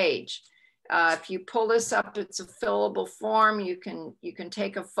first page. If you pull this up, it's a fillable form. You can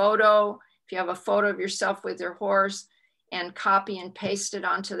take a photo. If you have a photo of yourself with your horse, and copy and paste it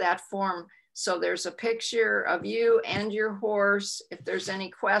onto that form. So there's a picture of you and your horse. If there's any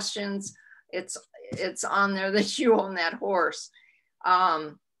questions, it's on there that you own that horse.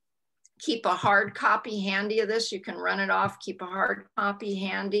 Keep a hard copy handy of this. You can run it off, keep a hard copy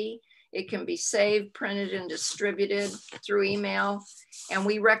handy. It can be saved, printed, and distributed through email. And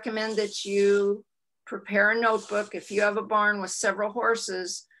we recommend that you prepare a notebook. If you have a barn with several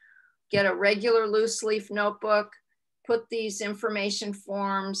horses, get a regular loose leaf notebook, put these information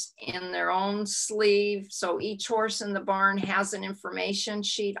forms in their own sleeve. So each horse in the barn has an information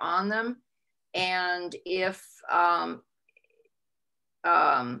sheet on them. And if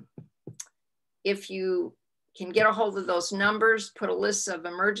you can get a hold of those numbers, put a list of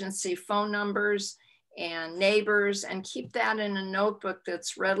emergency phone numbers and neighbors, and keep that in a notebook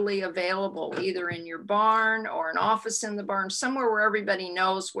that's readily available, either in your barn or an office in the barn, somewhere where everybody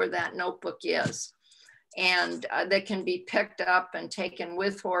knows where that notebook is. And that can be picked up and taken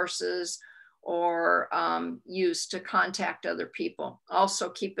with horses or used to contact other people. Also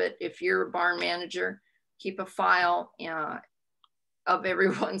keep it, if you're a barn manager, keep a file of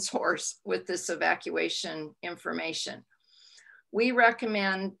everyone's horse with this evacuation information. We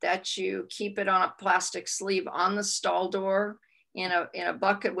recommend that you keep it on a plastic sleeve on the stall door, in a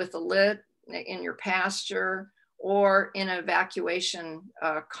bucket with a lid in your pasture, or in an evacuation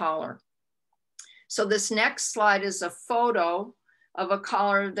collar. So this next slide is a photo of a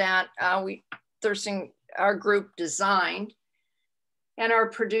collar that our group designed and are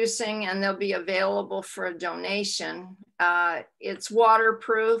producing, and they'll be available for a donation. It's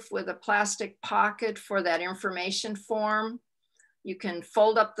waterproof with a plastic pocket for that information form. You can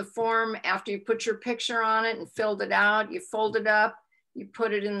fold up the form after you put your picture on it and filled it out. You fold it up, you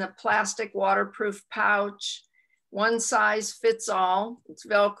put it in the plastic waterproof pouch. One size fits all. It's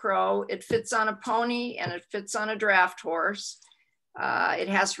Velcro. It fits on a pony and it fits on a draft horse. It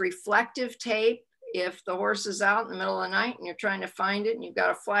has reflective tape. If the horse is out in the middle of the night and you're trying to find it and you've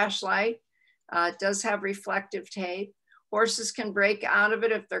got a flashlight, it does have reflective tape. Horses can break out of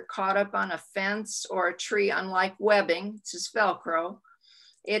it if they're caught up on a fence or a tree, unlike webbing. It's just Velcro.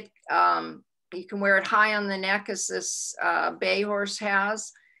 You can wear it high on the neck, as this bay horse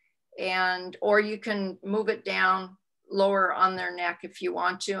has, or you can move it down lower on their neck if you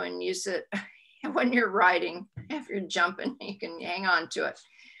want to, and use it when you're riding. If you're jumping, you can hang on to it.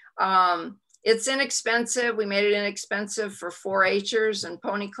 It's inexpensive. We made it inexpensive for 4-H'ers and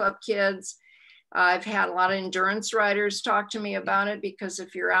pony club kids. I've had a lot of endurance riders talk to me about it, because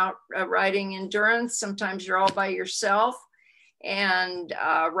if you're out riding endurance, sometimes you're all by yourself and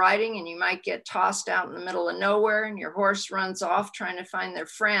riding, and you might get tossed out in the middle of nowhere and your horse runs off trying to find their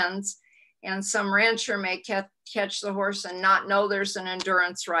friends. And some rancher may catch the horse and not know there's an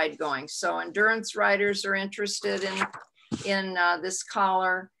endurance ride going. So endurance riders are interested in this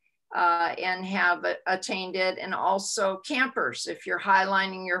collar and have attained it. And also campers, if you're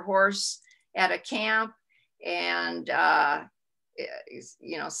highlining your horse at a camp and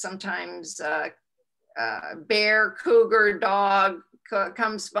you know, sometimes bear, cougar, dog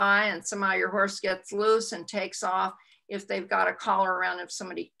comes by and somehow your horse gets loose and takes off. If they've got a collar around, if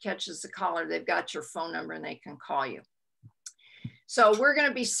somebody catches the collar, they've got your phone number and they can call you. So we're going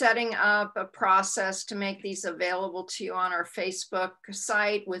to be setting up a process to make these available to you on our Facebook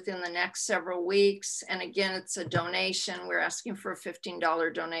site within the next several weeks. And again, it's a donation. We're asking for a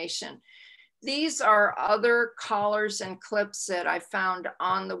 $15 donation. These are other collars and clips that I found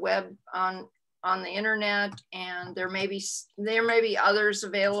on the web, on the internet, and there may be others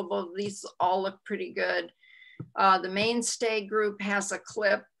available. These all look pretty good. The Mainstay group has a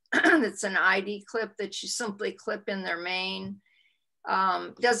clip that's an ID clip that you simply clip in their mane.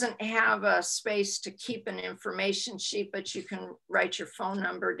 Doesn't have a space to keep an information sheet, but you can write your phone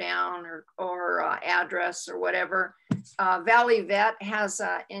number down or address or whatever. Valley Vet has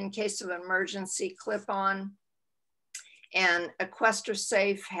a, in case of emergency, clip-on, and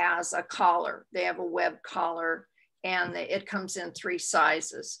EquestraSafe has a collar. They have a web collar, and it comes in 3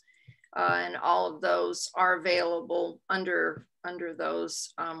 sizes. And all of those are available under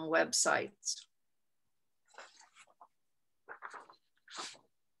those websites.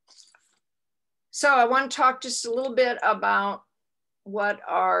 So I want to talk just a little bit about what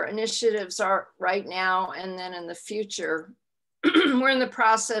our initiatives are right now and then in the future. We're in the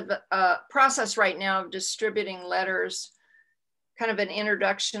process right now of distributing letters, kind of an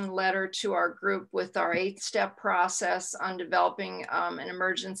introduction letter to our group with our 8-step process on developing an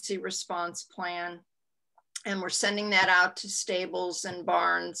emergency response plan. And we're sending that out to stables and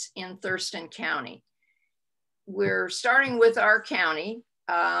barns in Thurston County. We're starting with our county.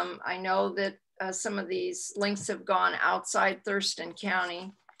 I know that some of these links have gone outside Thurston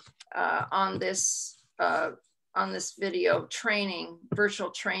County on this video training, virtual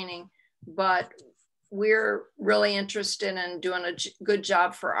training, but we're really interested in doing a good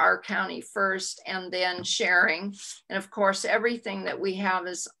job for our county first and then sharing. And of course, everything that we have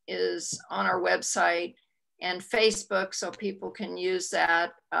is on our website and Facebook, so people can use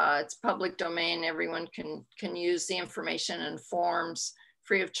that. It's public domain. Everyone can use the information and forms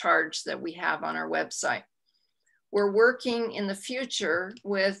free of charge that we have on our website. We're working in the future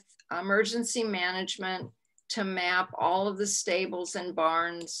with emergency management to map all of the stables and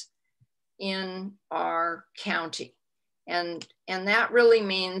barns in our county. And that really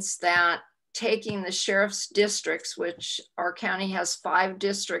means that taking the sheriff's districts, which our county has 5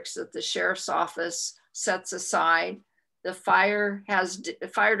 districts that the sheriff's office sets aside. The fire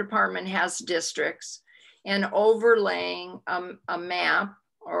department has districts, and overlaying a map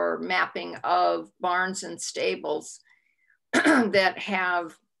or mapping of barns and stables that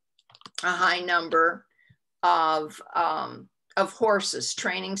have a high number of horses,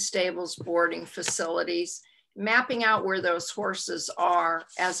 training stables, boarding facilities, mapping out where those horses are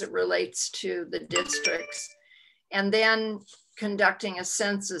as it relates to the districts, and then conducting a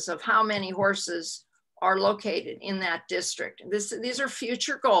census of how many horses are located in that district. These are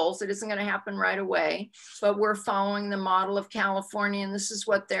future goals. It isn't going to happen right away, but we're following the model of California, and this is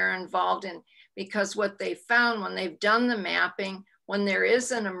what they're involved in, because what they found when they've done the mapping, when there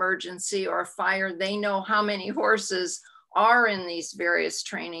is an emergency or a fire, they know how many horses are in these various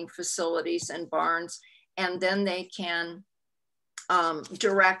training facilities and barns, and then they can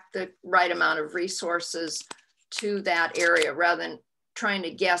direct the right amount of resources to that area rather than trying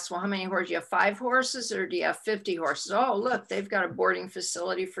to guess, well, how many horses? Do you have 5 horses or do you have 50 horses? Oh, look, they've got a boarding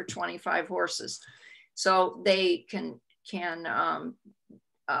facility for 25 horses. So they can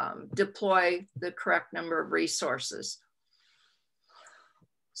deploy the correct number of resources.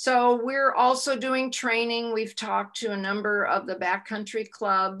 So we're also doing training. We've talked to a number of the backcountry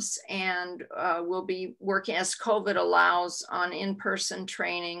clubs, and we'll be working as COVID allows on in-person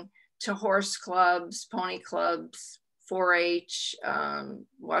training to horse clubs, pony clubs, 4-H,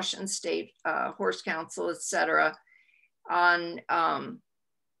 Washington State Horse Council, et cetera, on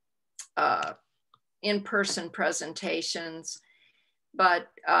in-person presentations. But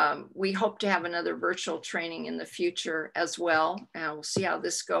we hope to have another virtual training in the future as well. We'll see how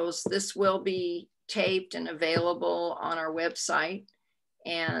this goes. This will be taped and available on our website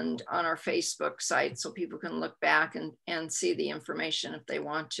and on our Facebook site, so people can look back and see the information if they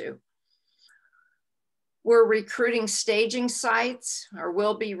want to. We're recruiting staging sites, or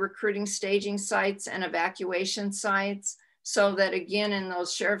will be recruiting staging sites and evacuation sites, so that again, in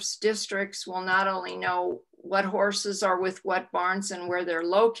those sheriff's districts, we'll not only know what horses are with what barns and where they're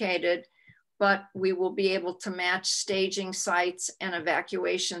located, but we will be able to match staging sites and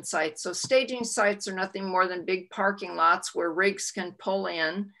evacuation sites. So staging sites are nothing more than big parking lots where rigs can pull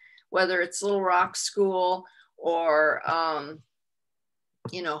in, whether it's Little Rock School or Home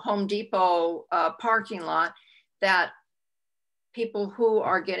Depot parking lot, that people who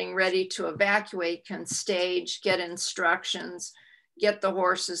are getting ready to evacuate can stage, get instructions, get the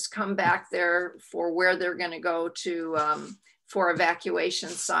horses, come back there for where they're going to go to for evacuation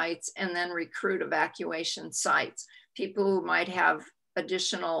sites, and then recruit evacuation sites. People who might have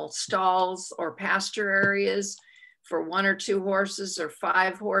additional stalls or pasture areas for 1 or 2 horses or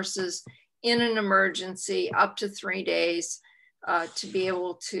 5 horses in an emergency up to 3 days to be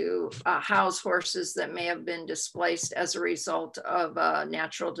able to house horses that may have been displaced as a result of a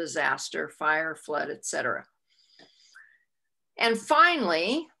natural disaster, fire, flood, et cetera. And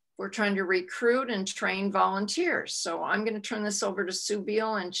finally, we're trying to recruit and train volunteers. So I'm going to turn this over to Sue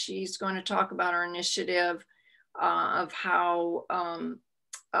Beal, and she's going to talk about our initiative of how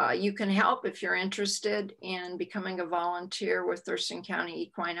you can help if you're interested in becoming a volunteer with Thurston County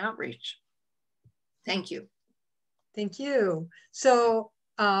Equine Outreach. Thank you. Thank you. So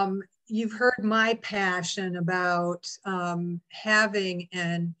you've heard my passion about having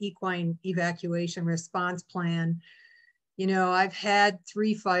an equine evacuation response plan. I've had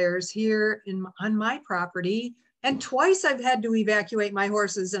 3 fires here on my property, and twice I've had to evacuate my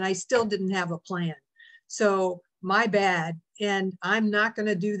horses and I still didn't have a plan. So my bad. And I'm not going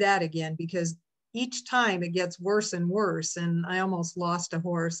to do that again, because each time it gets worse and worse. And I almost lost a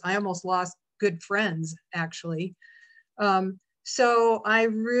horse. I almost lost good friends, actually. So I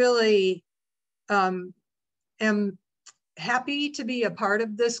really am happy to be a part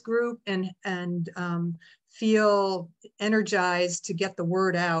of this group and feel energized to get the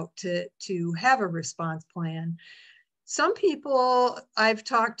word out to have a response plan. Some people I've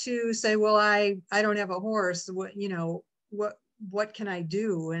talked to say, well, I don't have a horse. What can I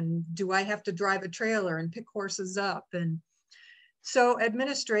do? And do I have to drive a trailer and pick horses up? And so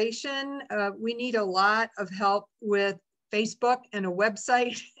administration, we need a lot of help with Facebook and a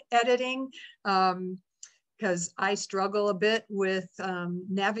website editing, because I struggle a bit with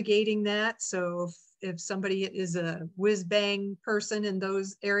navigating that. So if somebody is a whiz-bang person in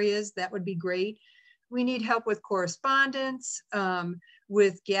those areas, that would be great. We need help with correspondence,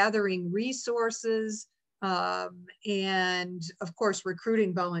 with gathering resources, and of course,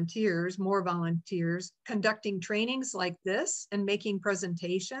 recruiting volunteers, more volunteers, conducting trainings like this and making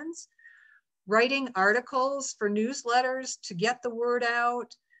presentations, writing articles for newsletters to get the word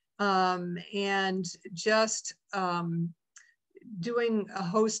out, and just doing a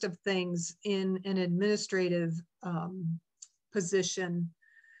host of things in an administrative position.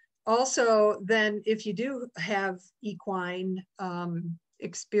 Also, then if you do have equine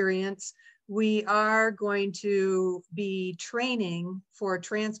experience, we are going to be training for a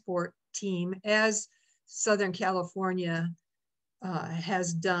transport team, as Southern California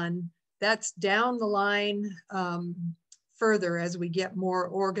has done. That's down the line further as we get more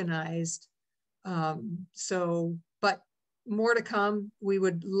organized. But more to come. We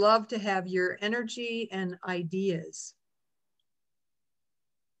would love to have your energy and ideas.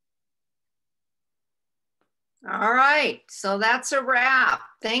 All right, so that's a wrap.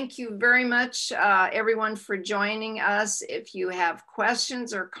 Thank you very much, everyone, for joining us. If you have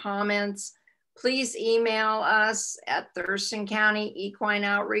questions or comments, please email us at Thurston County Equine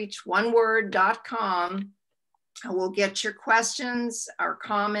Outreach, oneword.com. We'll get your questions, our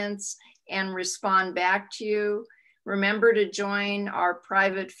comments, and respond back to you. Remember to join our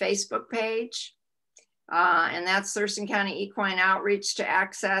private Facebook page. And that's Thurston County Equine Outreach to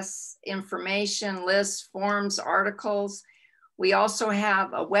access information, lists, forms, articles. We also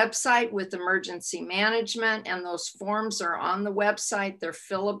have a website with emergency management, and those forms are on the website. They're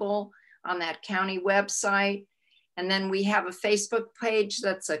fillable on that county website. And then we have a Facebook page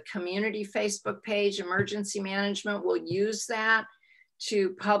that's a community Facebook page. Emergency management will use that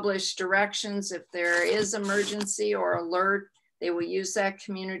to publish directions if there is emergency or alert. They will use that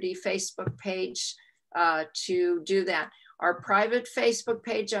community Facebook page to do that. Our private Facebook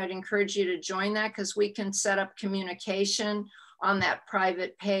page, I'd encourage you to join that because we can set up communication on that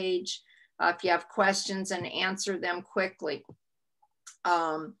private page if you have questions and answer them quickly.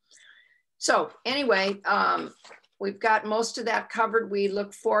 So anyway, we've got most of that covered. We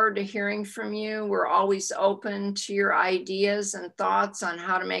look forward to hearing from you. We're always open to your ideas and thoughts on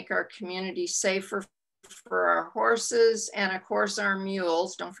how to make our community safer for our horses and of course our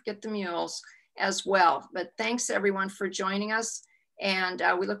mules. Don't forget the mules as well. But thanks everyone for joining us. And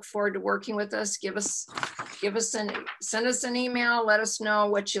we look forward to working with us. Send us an email. Let us know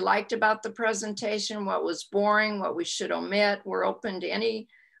what you liked about the presentation, what was boring, what we should omit. We're open to any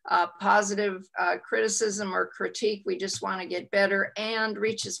positive criticism or critique. We just want to get better and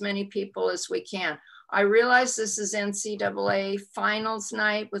reach as many people as we can. I realize this is NCAA finals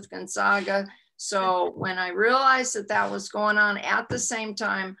night with Gonzaga. So when I realized that that was going on at the same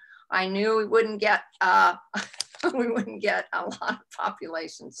time, I knew we wouldn't get we wouldn't get a lot of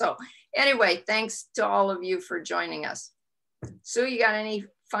population. So anyway, thanks to all of you for joining us. Sue, you got any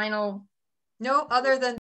final? No, other than